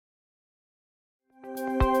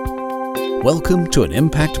Welcome to an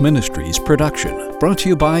Impact Ministries production, brought to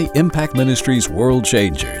you by Impact Ministries World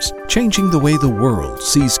Changers, changing the way the world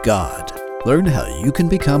sees God. Learn how you can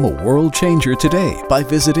become a world changer today by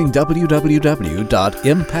visiting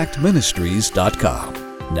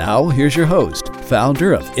www.impactministries.com. Now, here's your host,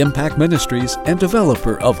 founder of Impact Ministries and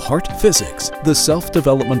developer of Heart Physics, the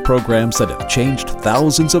self-development programs that have changed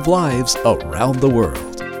thousands of lives around the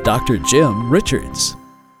world, Dr. Jim Richards.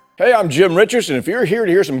 Hey, I'm Jim Richards, and if you're here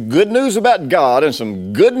to hear some good news about God and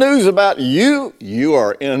some good news about you, you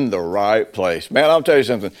are in the right place. Man, I'll tell you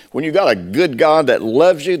something. When you got a good God that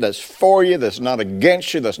loves you, that's for you, that's not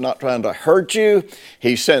against you, that's not trying to hurt you,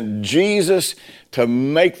 He sent Jesus to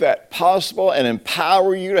make that possible and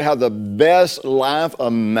empower you to have the best life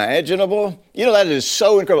imaginable. You know, that is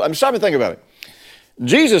so incredible. I mean, stop and think about it.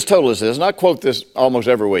 Jesus told us this, and I quote this almost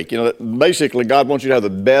every week. You know, basically, God wants you to have the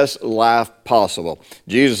best life possible.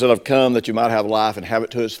 Jesus said, I've come that you might have life and have it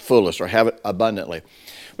to its fullest, or have it abundantly.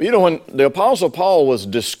 But you know, when the Apostle Paul was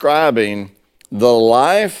describing the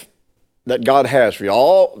life that God has for you,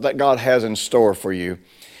 all that God has in store for you,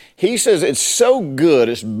 he says it's so good,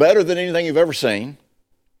 it's better than anything you've ever seen.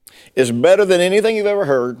 It's better than anything you've ever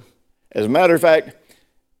heard. As a matter of fact,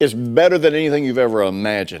 it's better than anything you've ever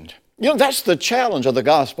imagined. You know, that's the challenge of the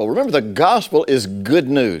gospel. Remember, the gospel is good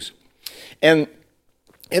news. And,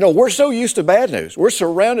 you know, we're so used to bad news. We're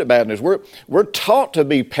surrounded by bad news. We're taught to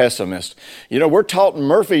be pessimists. You know, we're taught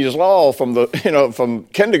Murphy's Law from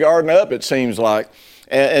kindergarten up, it seems like.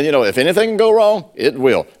 And, you know, if anything can go wrong, it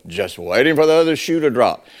will. Just waiting for the other shoe to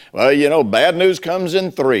drop. Well, you know, bad news comes in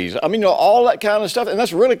threes. I mean, you know, all that kind of stuff. And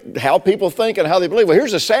that's really how people think and how they believe. Well,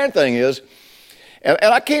 here's the sad thing is, and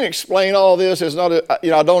I can't explain all this. It's not, I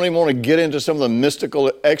don't even want to get into some of the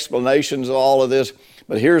mystical explanations of all of this,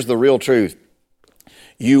 but here's the real truth.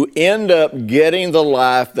 You end up getting the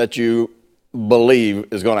life that you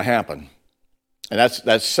believe is going to happen. And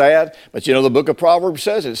that's sad, but you know, the book of Proverbs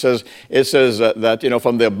says, it says that, you know,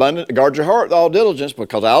 from the abundant, guard your heart with all diligence,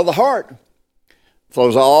 because out of the heart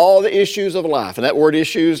flows all the issues of life. And that word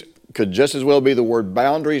issues could just as well be the word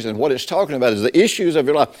boundaries, and what it's talking about is the issues of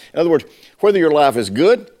your life. In other words, whether your life is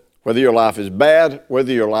good, whether your life is bad,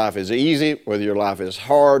 whether your life is easy, whether your life is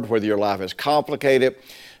hard, whether your life is complicated,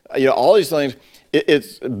 you know, all these things,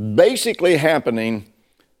 it's basically happening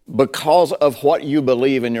because of what you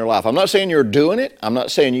believe in your life. I'm not saying you're doing it. I'm not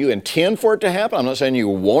saying you intend for it to happen. I'm not saying you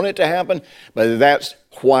want it to happen, but that's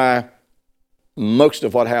why most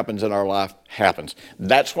of what happens in our life happens.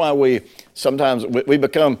 That's why we sometimes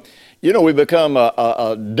become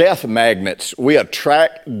a death magnets. We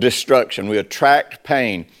attract destruction. We attract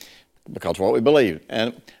pain because of what we believe.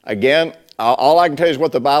 And again, all I can tell you is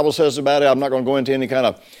what the Bible says about it. I'm not going to go into any kind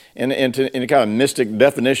of mystic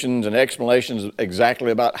definitions and explanations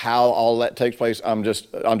exactly about how all that takes place. I'm just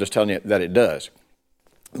telling you that it does.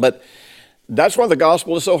 But that's why the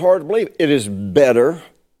gospel is so hard to believe. It is better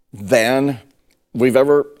than we've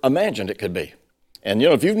ever imagined it could be. And you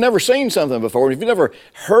know, if you've never seen something before, if you've never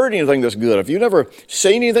heard anything that's good, if you've never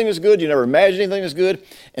seen anything that's good, you never imagined anything that's good,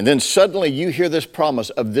 and then suddenly you hear this promise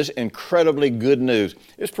of this incredibly good news,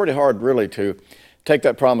 it's pretty hard really to take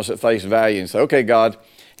that promise at face value and say, okay, God,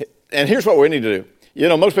 and here's what we need to do. You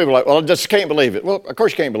know, most people are like, well, I just can't believe it. Well, of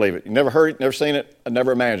course you can't believe it. You never heard it, never seen it,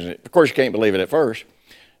 never imagined it. Of course you can't believe it at first.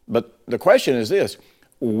 But the question is this,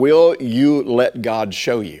 will you let God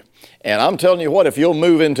show you? And I'm telling you what, if you'll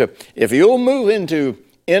move into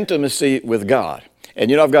intimacy with God, and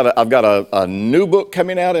you know, I've got a new book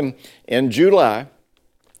coming out in July,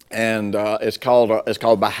 and it's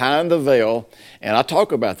called Behind the Veil, and I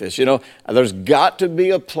talk about this. You know, there's got to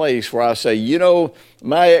be a place where I say, you know,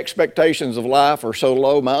 my expectations of life are so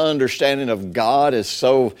low, my understanding of God is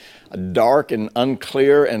so dark and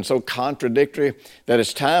unclear and so contradictory that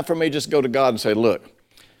it's time for me to just go to God and say, look,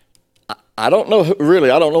 I don't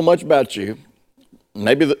know much about you.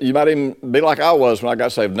 Maybe you might even be like I was when I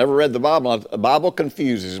got saved. Never read the Bible. The Bible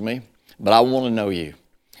confuses me, but I want to know you.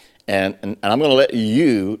 And I'm going to let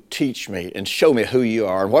you teach me and show me who you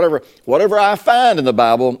are. And whatever I find in the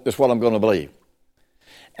Bible is what I'm going to believe.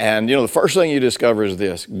 And, you know, the first thing you discover is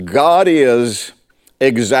this. God is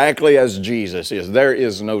exactly as Jesus is. There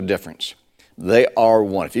is no difference. They are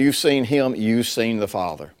one. If you've seen Him, you've seen the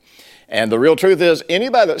Father. And the real truth is,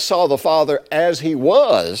 anybody that saw the Father as He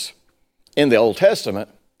was in the Old Testament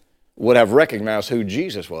would have recognized who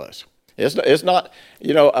Jesus was. It's not,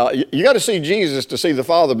 you know, you got to see Jesus to see the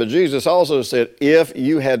Father, but Jesus also said, if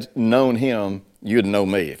you had known Him, you'd know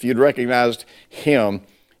me. If you'd recognized Him,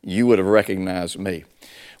 you would have recognized me.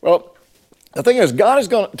 Well, the thing is, God is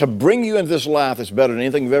going to bring you into this life that's better than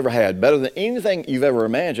anything you've ever had, better than anything you've ever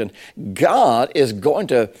imagined. God is going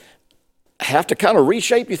to have to kind of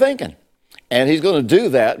reshape your thinking. And he's going to do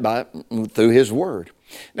that through his word.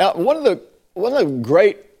 Now, one of the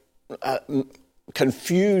great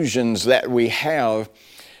confusions that we have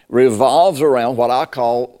revolves around what I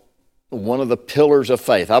call one of the pillars of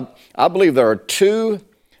faith. I believe there are two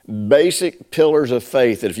basic pillars of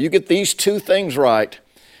faith that if you get these two things right,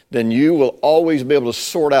 then you will always be able to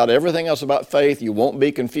sort out everything else about faith. You won't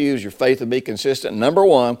be confused. Your faith will be consistent. Number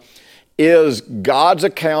one is God's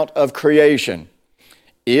account of creation.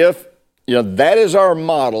 That is our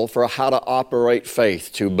model for how to operate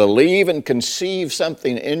faith, to believe and conceive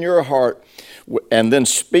something in your heart and then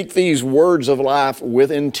speak these words of life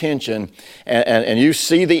with intention, and you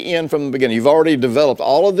see the end from the beginning. You've already developed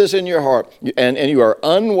all of this in your heart, and you are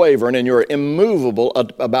unwavering and you're immovable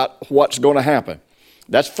about what's going to happen.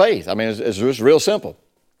 That's faith. I mean, it's just real simple.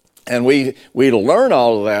 And we learn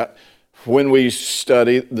all of that when we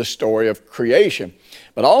study the story of creation.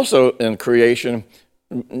 But also in creation,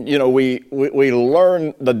 we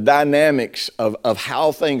learn the dynamics of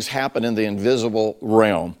how things happen in the invisible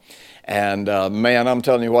realm. And man, I'm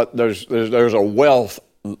telling you what, there's a wealth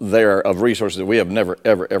there of resources that we have never,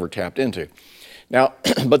 ever tapped into. Now,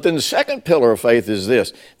 but then the second pillar of faith is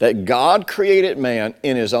this, that God created man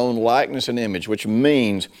in his own likeness and image, which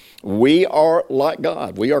means we are like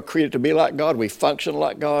God. We are created to be like God. We function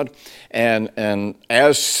like God. And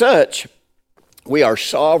as such, we are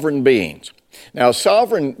sovereign beings. Now, a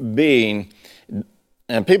sovereign being,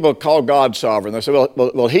 and people call God sovereign. They say,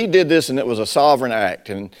 well, he did this and it was a sovereign act.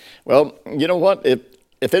 And, well, you know what?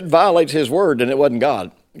 If it violates his word, then it wasn't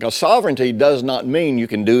God. Because sovereignty does not mean you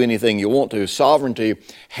can do anything you want to. Sovereignty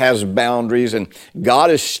has boundaries, and God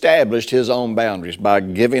established his own boundaries by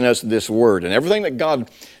giving us this word. And everything that God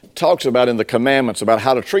talks about in the commandments about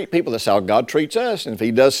how to treat people, that's how God treats us. And if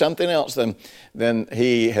he does something else, then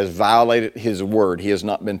he has violated his word. He has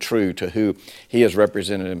not been true to who he has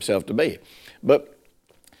represented himself to be. But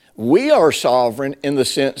we are sovereign in the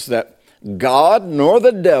sense that God nor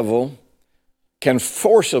the devil can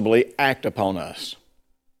forcibly act upon us.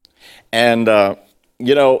 And,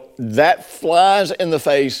 that flies in the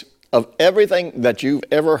face of everything that you've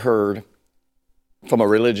ever heard from a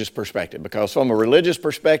religious perspective. Because from a religious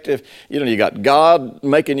perspective, you got God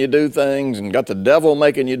making you do things and got the devil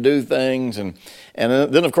making you do things. And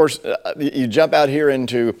then, of course, you jump out here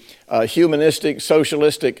into humanistic,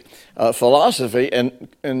 socialistic philosophy,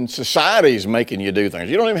 and society's making you do things.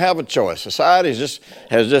 You don't even have a choice. Society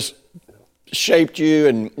has just shaped you,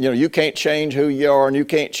 and you can't change who you are, and you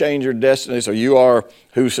can't change your destiny, so you are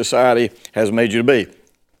who society has made you to be.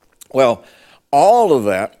 Well, all of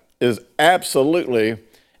that is absolutely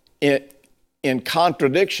in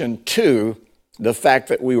contradiction to the fact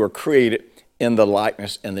that we were created in the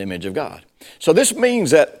likeness and the image of God. So this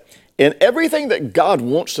means that in everything that God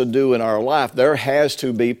wants to do in our life, there has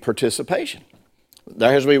to be participation.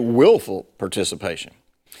 There has to be willful participation.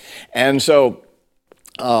 And so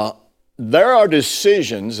there are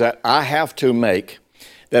decisions that I have to make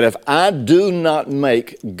that if I do not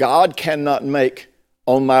make, God cannot make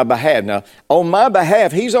on my behalf. Now, on my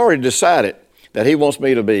behalf, he's already decided that he wants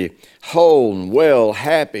me to be whole and well,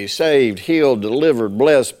 happy, saved, healed, delivered,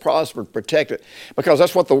 blessed, prospered, protected, because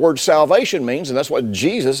that's what the word salvation means, and that's what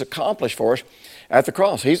Jesus accomplished for us at the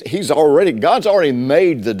cross. God's already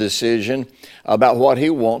made the decision about what he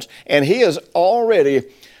wants, and he has already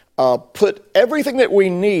put everything that we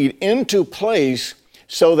need into place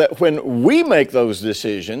so that when we make those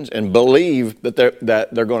decisions and believe that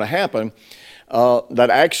they're going to happen, that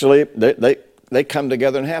actually they come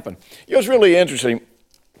together and happen. It's really interesting.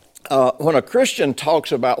 When a Christian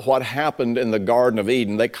talks about what happened in the Garden of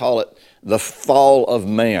Eden, they call it the fall of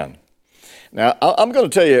man. Now, I'm going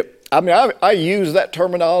to tell you, I use that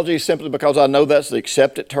terminology simply because I know that's the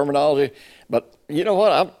accepted terminology, but you know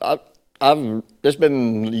what? It's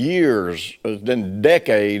been years, it's been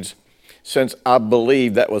decades since I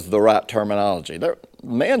believed that was the right terminology.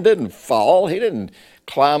 Man didn't fall. He didn't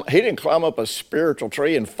climb up a spiritual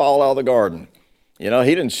tree and fall out of the garden. He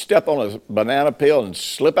didn't step on a banana peel and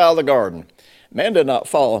slip out of the garden. Man did not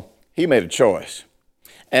fall. He made a choice.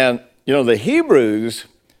 And, the Hebrews,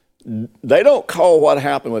 they don't call what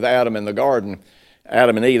happened with Adam in the garden,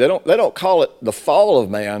 Adam and Eve, they don't call it the fall of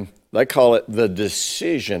man. They call it the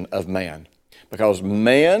decision of man. Because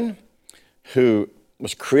man, who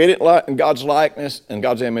was created in God's likeness and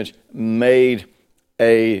God's image, made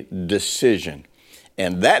a decision.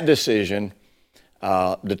 And that decision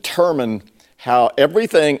determined how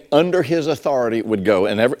everything under his authority would go.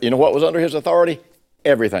 And you know what was under his authority?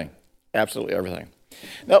 Everything. Absolutely everything.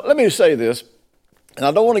 Now, let me say this. And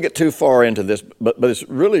I don't want to get too far into this, but it's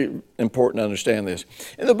really important to understand this.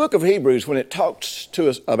 In the book of Hebrews, when it talks to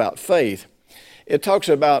us about faith, it talks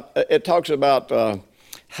about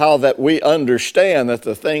how that we understand that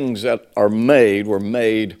the things that are made were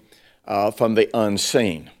made from the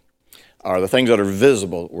unseen, or the things that are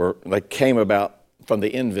visible they came about from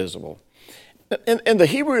the invisible. In the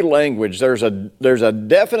Hebrew language, there's a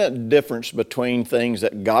definite difference between things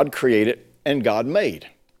that God created and God made.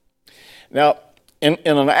 Now, in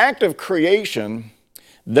an act of creation,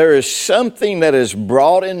 there is something that is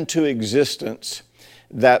brought into existence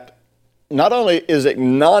that not only is it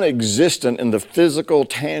non-existent in the physical,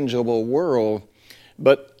 tangible world,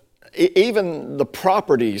 but even the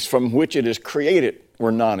properties from which it is created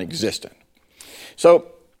were non-existent. So,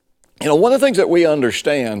 one of the things that we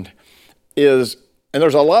understand is, and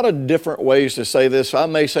there's a lot of different ways to say this. I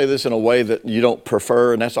may say this in a way that you don't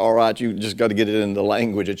prefer, and that's all right. You just got to get it in the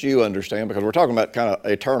language that you understand, because we're talking about kind of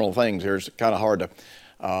eternal things here. It's kind of hard to,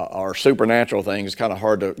 or supernatural things. It's kind of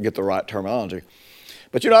hard to get the right terminology.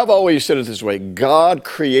 But I've always said it this way: God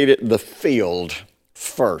created the field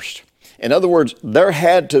first. In other words, there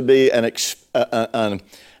had to be an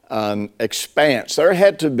expanse. There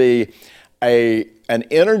had to be an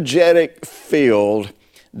energetic field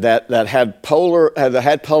that had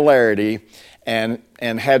polarity and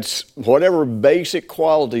had whatever basic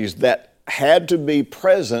qualities that had to be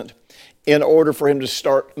present in order for him to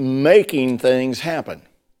start making things happen.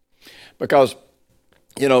 Because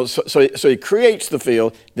so he creates the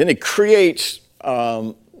field, then he creates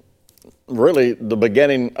really the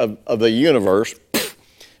beginning of the universe,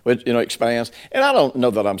 which expands. And I don't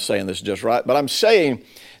know that I'm saying this just right, but I'm saying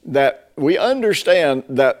that we understand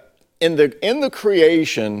that in the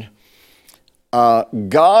creation,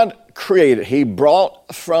 God created. He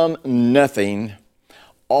brought from nothing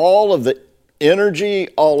all of the energy,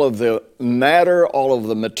 all of the matter, all of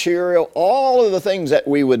the material, all of the things that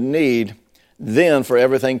we would need then for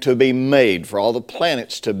everything to be made, for all the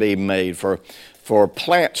planets to be made, for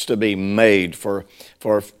plants to be made, for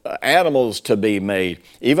animals to be made.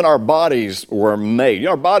 Even our bodies were made.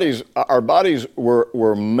 Our bodies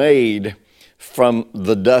were made from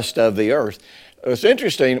the dust of the earth. It's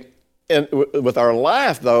interesting, with our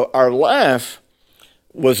life, though, our life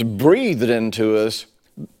was breathed into us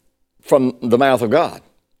from the mouth of God.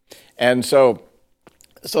 And so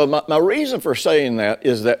my reason for saying that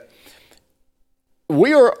is that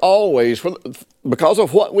we are always, because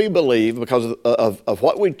of what we believe, because of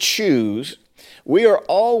what we choose, we are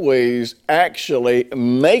always actually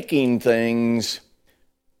making things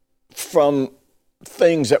from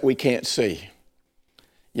things that we can't see.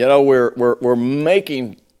 We're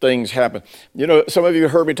making things happen. Some of you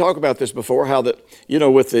heard me talk about this before, how that,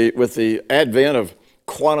 with the advent of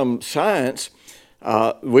quantum science,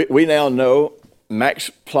 we now know, Max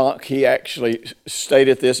Planck, he actually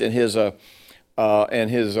stated this in his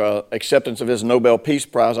acceptance of his Nobel Peace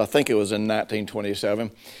Prize, I think it was in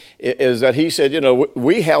 1927, is that he said,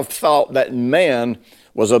 we have thought that man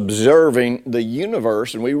was observing the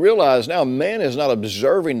universe, and we realize now man is not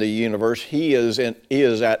observing the universe. He is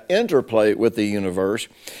at interplay with the universe,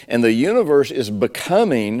 and the universe is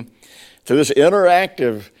becoming, through this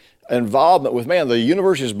interactive involvement with man, the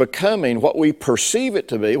universe is becoming what we perceive it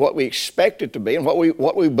to be, what we expect it to be, and what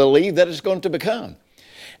we believe that it's going to become.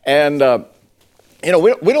 And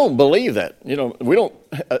we don't believe that. We don't.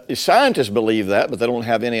 Scientists believe that, but they don't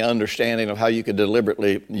have any understanding of how you could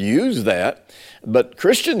deliberately use that. But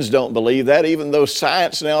Christians don't believe that, even though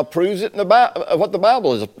science now proves it in what the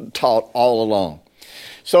Bible has taught all along.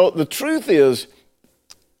 So the truth is,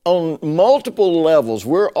 on multiple levels,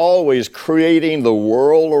 we're always creating the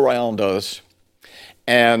world around us.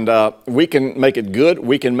 And we can make it good,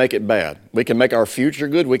 we can make it bad. We can make our future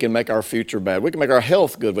good, we can make our future bad. We can make our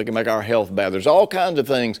health good, we can make our health bad. There's all kinds of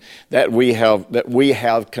things that we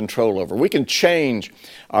have control over. We can change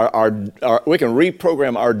we can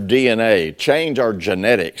reprogram our DNA, change our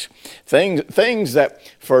genetics. Things that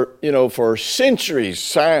for centuries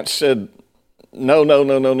science said no.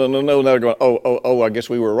 They're going, oh, I guess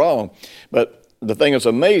we were wrong. But the thing that's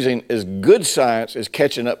amazing is good science is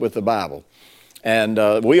catching up with the Bible.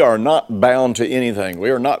 And we are not bound to anything.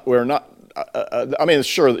 We're not,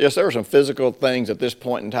 sure, yes, there are some physical things at this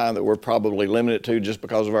point in time that we're probably limited to just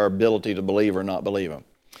because of our ability to believe or not believe them.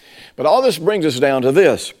 But all this brings us down to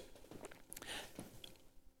this.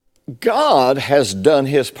 God has done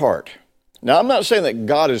his part. Now, I'm not saying that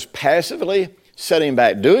God is passively sitting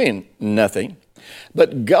back doing nothing,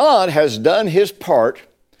 but God has done his part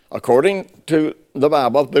according to the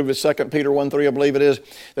Bible, I believe it's 2 Peter 1:3, I believe it is,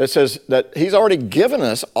 that says that he's already given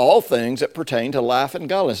us all things that pertain to life and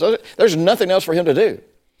godliness. So there's nothing else for him to do.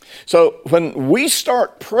 So when we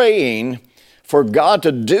start praying for God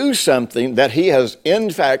to do something that he has in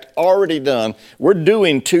fact already done, we're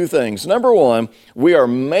doing two things. Number one, we are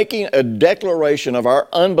making a declaration of our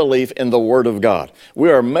unbelief in the Word of God. We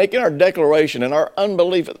are making our declaration in our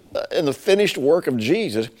unbelief in the finished work of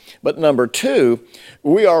Jesus. But number two,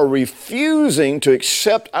 we are refusing to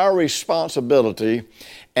accept our responsibility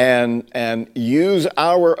and use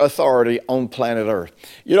our authority on planet Earth.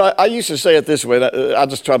 You know, I used to say it this way. I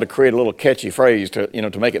just tried to create a little catchy phrase to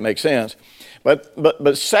make it make sense.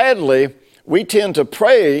 But sadly, we tend to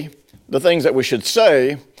pray the things that we should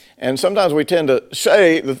say, and sometimes we tend to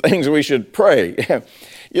say the things we should pray.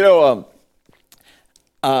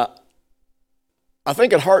 I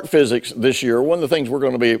think at Heart Physics this year, one of the things we're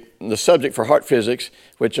going to be, the subject for Heart Physics,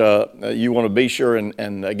 which you want to be sure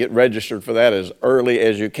and get registered for that as early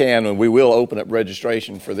as you can, and we will open up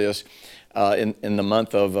registration for this in the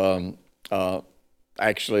month of,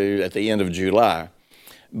 actually at the end of July.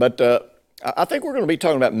 But I think we're going to be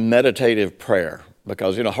talking about meditative prayer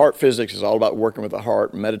because, Heart Physics is all about working with the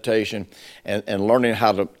heart, meditation, and learning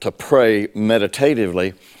how to pray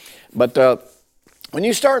meditatively. But when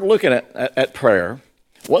you start looking at prayer,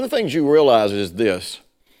 one of the things you realize is this.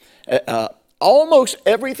 Almost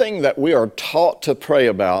everything that we are taught to pray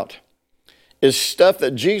about is stuff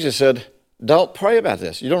that Jesus said, don't pray about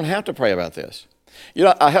this. You don't have to pray about this.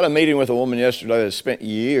 I had a meeting with a woman yesterday that spent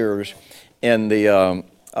years in the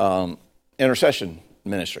intercession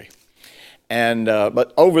ministry.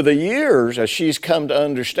 But over the years, as she's come to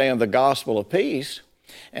understand the gospel of peace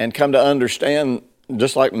and come to understand,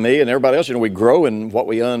 just like me and everybody else, we grow in what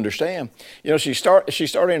we understand. She's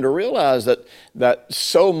starting to realize that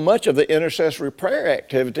so much of the intercessory prayer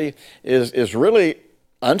activity is really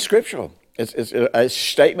unscriptural. It's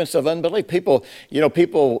statements of unbelief. People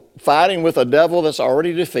fighting with a devil that's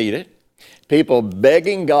already defeated. People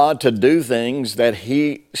begging God to do things that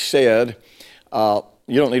he said,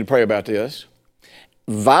 you don't need to pray about this.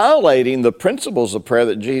 Violating the principles of prayer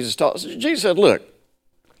that Jesus taught. Jesus said, look,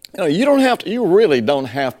 you really don't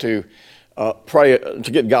have to pray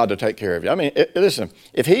to get God to take care of you. I mean, listen,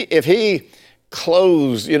 if he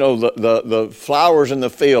clothes, the flowers in the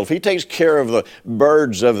field, if he takes care of the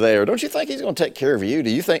birds of there, don't you think he's going to take care of you? Do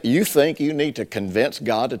you think you need to convince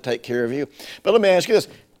God to take care of you? But let me ask you this.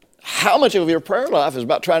 How much of your prayer life is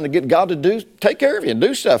about trying to get God to take care of you and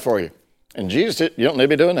do stuff for you? And Jesus said, you don't need to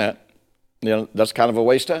be doing that. That's kind of a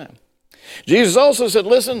waste of time. Jesus also said,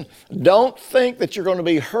 listen, don't think that you're going to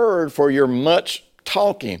be heard for your much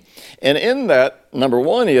talking. And in that, number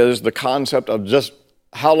one is the concept of just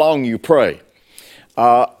how long you pray.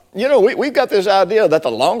 We've got this idea that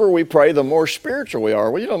the longer we pray, the more spiritual we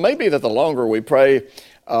are. Well, maybe that the longer we pray,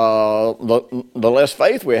 the less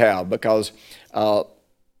faith we have because,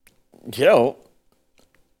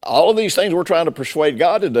 all of these things we're trying to persuade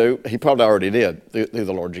God to do, he probably already did through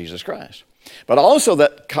the Lord Jesus Christ. But also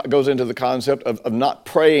that goes into the concept of not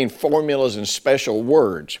praying formulas and special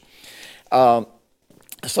words. So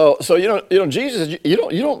Jesus, you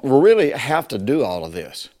don't really have to do all of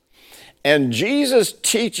this. And Jesus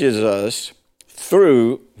teaches us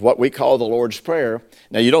through what we call the Lord's Prayer.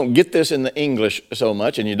 Now, you don't get this in the English so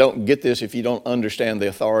much, and you don't get this if you don't understand the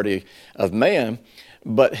authority of man.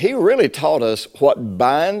 But he really taught us what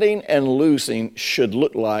binding and loosing should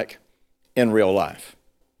look like in real life.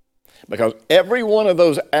 Because every one of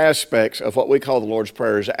those aspects of what we call the Lord's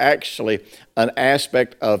Prayer is actually an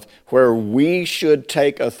aspect of where we should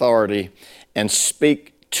take authority and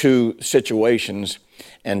speak to situations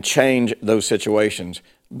and change those situations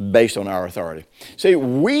based on our authority. See,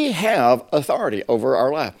 we have authority over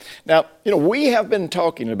our life. Now, we have been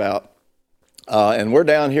talking about and we're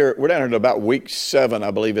down here to about week 7,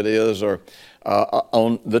 I believe it is, or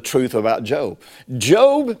on the truth about Job.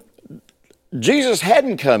 Jesus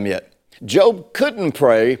hadn't come yet. Job couldn't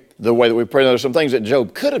pray the way that we pray. There's some things that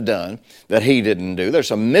Job could have done that he didn't do. There's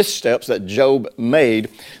some missteps that Job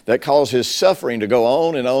made that caused his suffering to go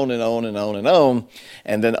on and on and on and on and on.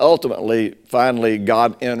 And then ultimately, finally,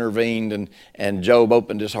 God intervened and Job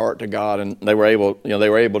opened his heart to God, and they were able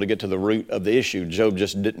to get to the root of the issue. Job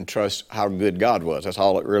just didn't trust how good God was. That's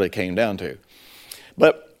all it really came down to.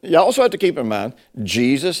 But you also have to keep in mind,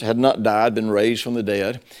 Jesus had not died, been raised from the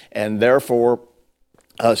dead, and therefore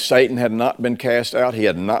Satan had not been cast out. He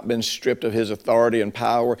had not been stripped of his authority and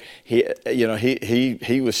power. He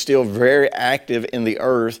was still very active in the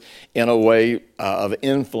earth in a way of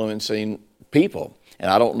influencing people. And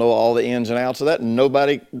I don't know all the ins and outs of that.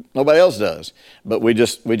 Nobody else does. But we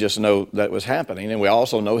just know that it was happening. And we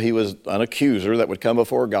also know he was an accuser that would come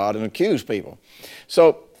before God and accuse people.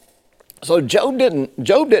 So Job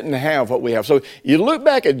didn't have what we have. So you look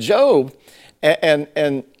back at Job, and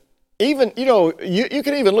even, you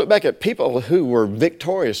can even look back at people who were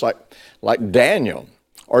victorious, like Daniel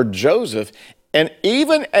or Joseph. And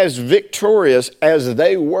even as victorious as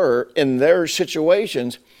they were in their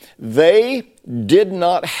situations, they did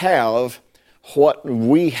not have what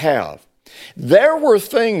we have. There were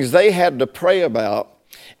things they had to pray about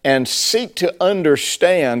and seek to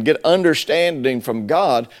understand, get understanding from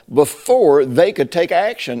God before they could take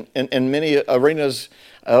action in many arenas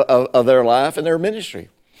of their life and their ministry.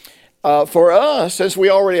 For us, since we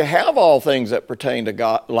already have all things that pertain to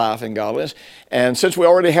God, life and godliness, and since we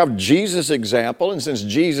already have Jesus' example, and since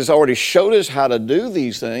Jesus already showed us how to do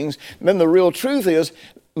these things, then the real truth is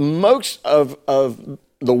most of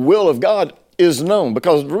the will of God is known.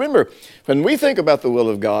 Because remember, when we think about the will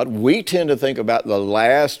of God, we tend to think about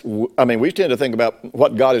we tend to think about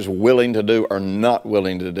what God is willing to do or not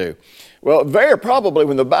willing to do. Well, very probably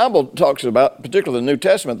when the Bible talks about, particularly the New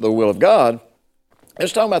Testament, the will of God,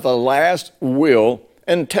 it's talking about the last will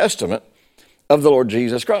and testament of the Lord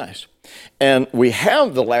Jesus Christ. And we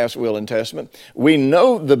have the last will and testament. We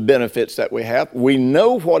know the benefits that we have. We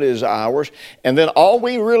know what is ours. And then all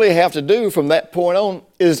we really have to do from that point on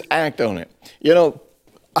is act on it.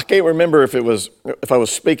 I can't remember if I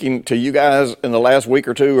was speaking to you guys in the last week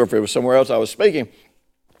or two, or if it was somewhere else I was speaking.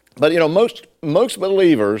 But most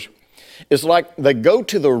believers, it's like they go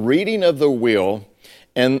to the reading of the will,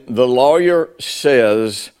 and the lawyer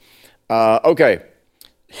says, okay,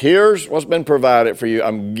 here's what's been provided for you.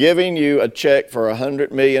 I'm giving you a check for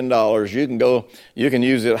 $100 million. You can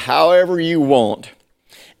use it however you want.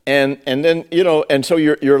 And then, and so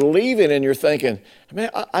you're leaving and you're thinking, man,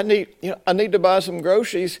 I need to buy some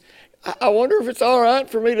groceries. I wonder if it's all right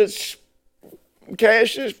for me to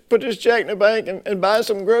cash this, put this check in the bank and buy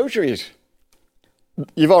some groceries.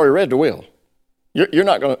 You've already read the will. You're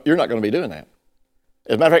not going to be doing that.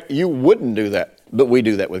 As a matter of fact, you wouldn't do that, but we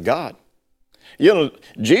do that with God.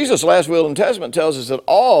 Jesus' last will and testament tells us that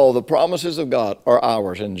all the promises of God are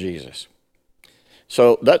ours in Jesus.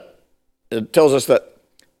 So it tells us that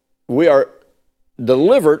we are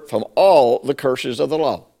delivered from all the curses of the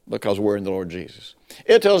law because we're in the Lord Jesus.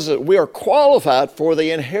 It tells us that we are qualified for the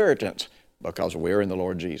inheritance because we're in the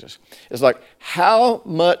Lord Jesus. It's like, how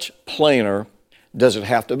much plainer does it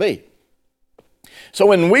have to be? So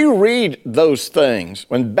when we read those things,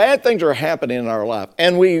 when bad things are happening in our life,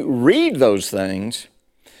 and we read those things,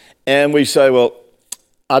 and we say, well,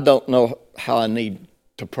 I don't know how I need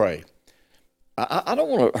to pray. I don't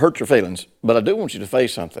want to hurt your feelings, but I do want you to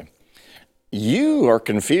face something. You are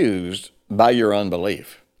confused by your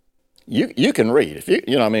unbelief. You can read. Please,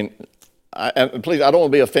 I don't want to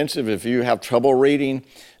be offensive if you have trouble reading.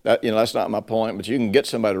 That's not my point, but you can get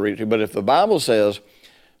somebody to read it to you. But if the Bible says,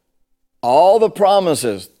 all the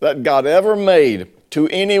promises that God ever made to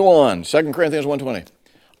anyone, 2 Corinthians 1:20,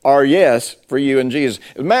 are yes for you in Jesus.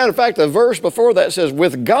 As a matter of fact, the verse before that says,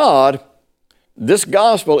 with God, this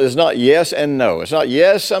gospel is not yes and no. It's not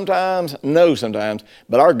yes sometimes, no sometimes,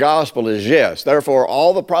 but our gospel is yes. Therefore,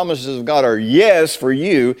 all the promises of God are yes for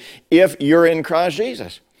you if you're in Christ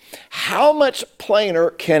Jesus. How much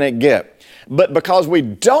plainer can it get? But because we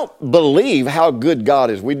don't believe how good God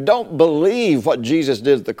is, we don't believe what Jesus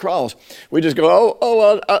did at the cross, we just go,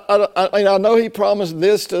 I know He promised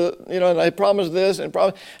this and He promised this,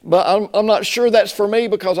 but I'm not sure that's for me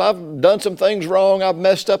because I've done some things wrong, I've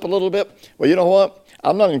messed up a little bit. Well, you know what?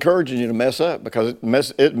 I'm not encouraging you to mess up because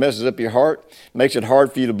it messes up your heart, makes it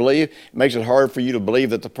hard for you to believe, it makes it hard for you to believe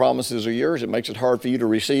that the promises are yours, it makes it hard for you to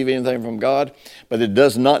receive anything from God, but it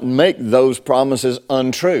does not make those promises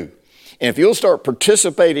untrue. And if you'll start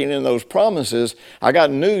participating in those promises, I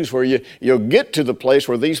got news where you'll get to the place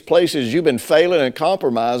where these places you've been failing and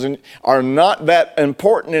compromising are not that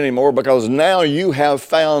important anymore because now you have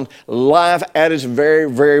found life at its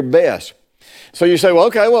very, very best. So you say, well,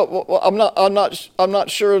 okay, well, I'm not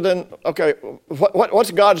sure then. Okay,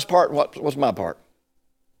 what's God's part? What's my part?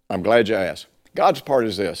 I'm glad you asked. God's part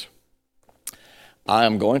is this: I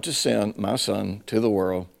am going to send my Son to the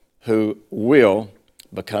world who will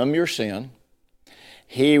become your sin.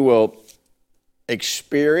 He will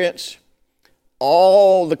experience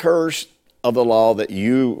all the curse of the law that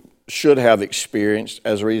you should have experienced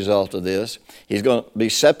as a result of this. He's going to be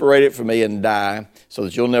separated from me and die so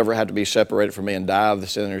that you'll never have to be separated from me and die of the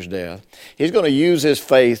sinner's death. He's going to use his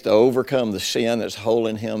faith to overcome the sin that's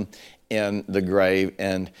holding him in the grave,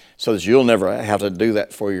 and so that you'll never have to do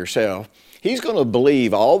that for yourself. He's going to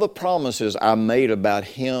believe all the promises I made about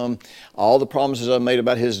him, all the promises I made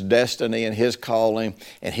about his destiny and his calling,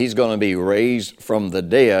 and he's going to be raised from the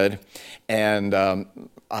dead. And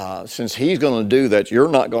since he's going to do that, you're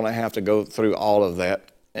not going to have to go through all of that.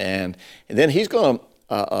 And then he's going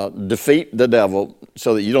to defeat the devil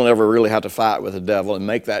so that you don't ever really have to fight with the devil and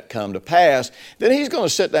make that come to pass. Then he's going to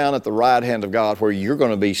sit down at the right hand of God, where you're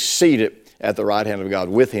going to be seated at the right hand of God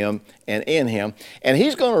with him and in him. And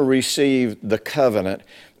he's going to receive the covenant.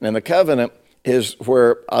 And the covenant is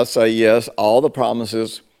where I say, yes, all the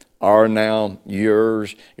promises are now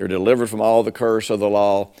yours. You're delivered from all the curse of the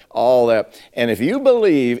law, all that. And if you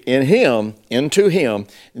believe in him, into him,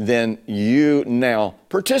 then you now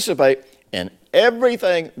participate in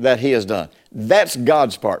everything that he has done. That's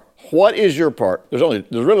God's part. What is your part? There's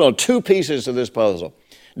really only two pieces to this puzzle.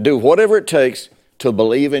 Do whatever it takes to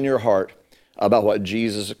believe in your heart about what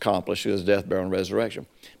Jesus accomplished through his death, burial, and resurrection.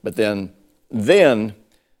 But then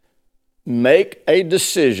make a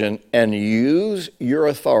decision and use your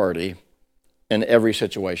authority in every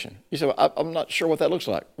situation. You say, well, I'm not sure what that looks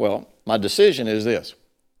like. Well, my decision is this.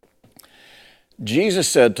 Jesus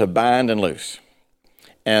said to bind and loose.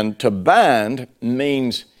 And to bind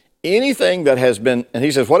means anything that has been, and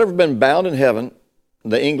he says, whatever been bound in heaven,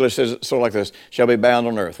 the English says it sort of like this, shall be bound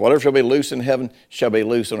on earth. Whatever shall be loose in heaven shall be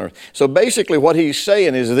loose on earth. So basically what he's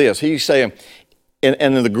saying is this. He's saying,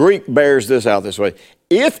 and the Greek bears this out this way,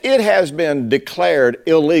 if it has been declared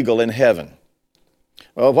illegal in heaven,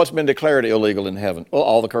 well, what's been declared illegal in heaven? Well,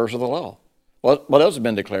 all the curse of the law. What else has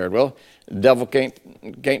been declared? Well, the devil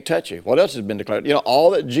can't touch you. What else has been declared? You know,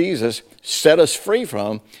 all that Jesus set us free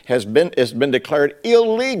from has been declared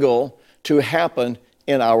illegal to happen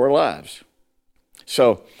in our lives.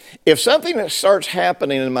 So if something that starts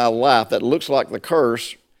happening in my life that looks like the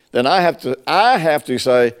curse, then I have to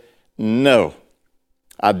say, no,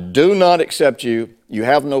 I do not accept you. You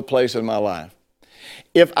have no place in my life.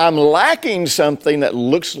 If I'm lacking something that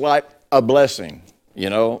looks like a blessing,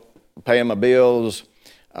 you know, paying my bills,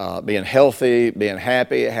 being healthy, being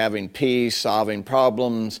happy, having peace, solving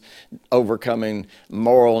problems, overcoming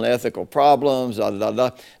moral and ethical problems,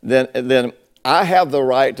 then I have the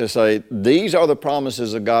right to say, these are the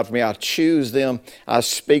promises of God for me. I choose them. I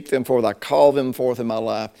speak them forth. I call them forth in my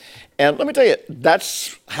life. And let me tell you,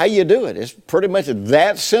 that's how you do it. It's pretty much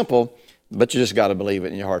that simple, but you just got to believe it,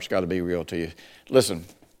 and your heart's got to be real to you. Listen,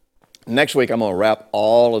 next week I'm going to wrap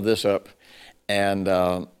all of this up. And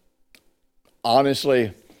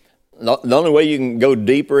honestly, the only way you can go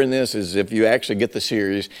deeper in this is if you actually get the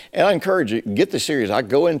series. And I encourage you, get the series. I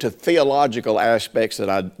go into theological aspects that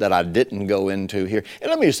I didn't go into here. And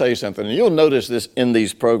let me just tell you something, and you'll notice this in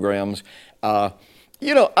these programs.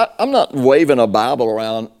 You know, I'm not waving a Bible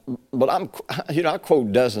around, but I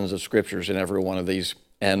quote dozens of scriptures in every one of these.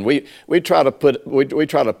 And we try to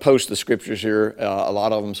post the scriptures here, a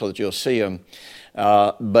lot of them, so that you'll see them.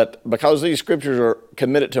 But because these scriptures are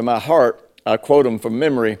committed to my heart, I quote them from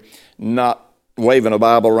memory, not waving a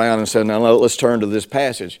Bible around and saying, now let's turn to this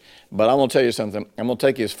passage. But I'm going to tell you something. I'm going to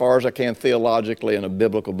take you as far as I can theologically on a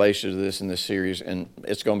biblical basis of this in this series, and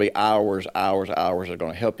it's going to be hours are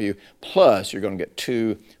going to help you. Plus, you're going to get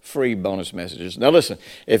 2 free bonus messages. Now listen,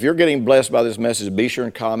 if you're getting blessed by this message, be sure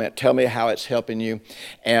and comment. Tell me how it's helping you.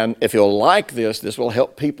 And if you'll like this will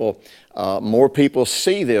help people. More people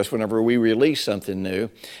see this whenever we release something new.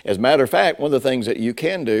 As a matter of fact, one of the things that you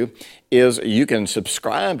can do is you can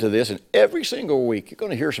subscribe to this, and every single week you're going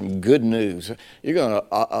to hear some good news. You're going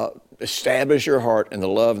to establish your heart in the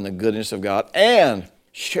love and the goodness of God, and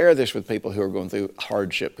share this with people who are going through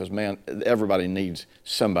hardship, because, man, everybody needs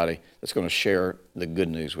somebody that's going to share the good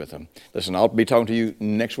news with them. Listen, I'll be talking to you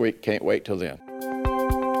next week. Can't wait till then.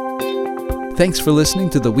 Thanks for listening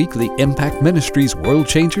to the weekly Impact Ministries World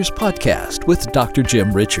Changers podcast with Dr.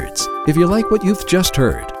 Jim Richards. If you like what you've just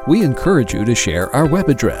heard, we encourage you to share our web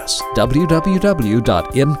address,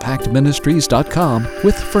 www.impactministries.com,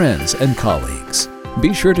 with friends and colleagues.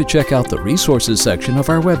 Be sure to check out the resources section of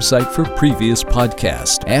our website for previous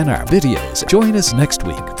podcasts and our videos. Join us next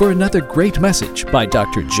week for another great message by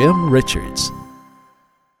Dr. Jim Richards.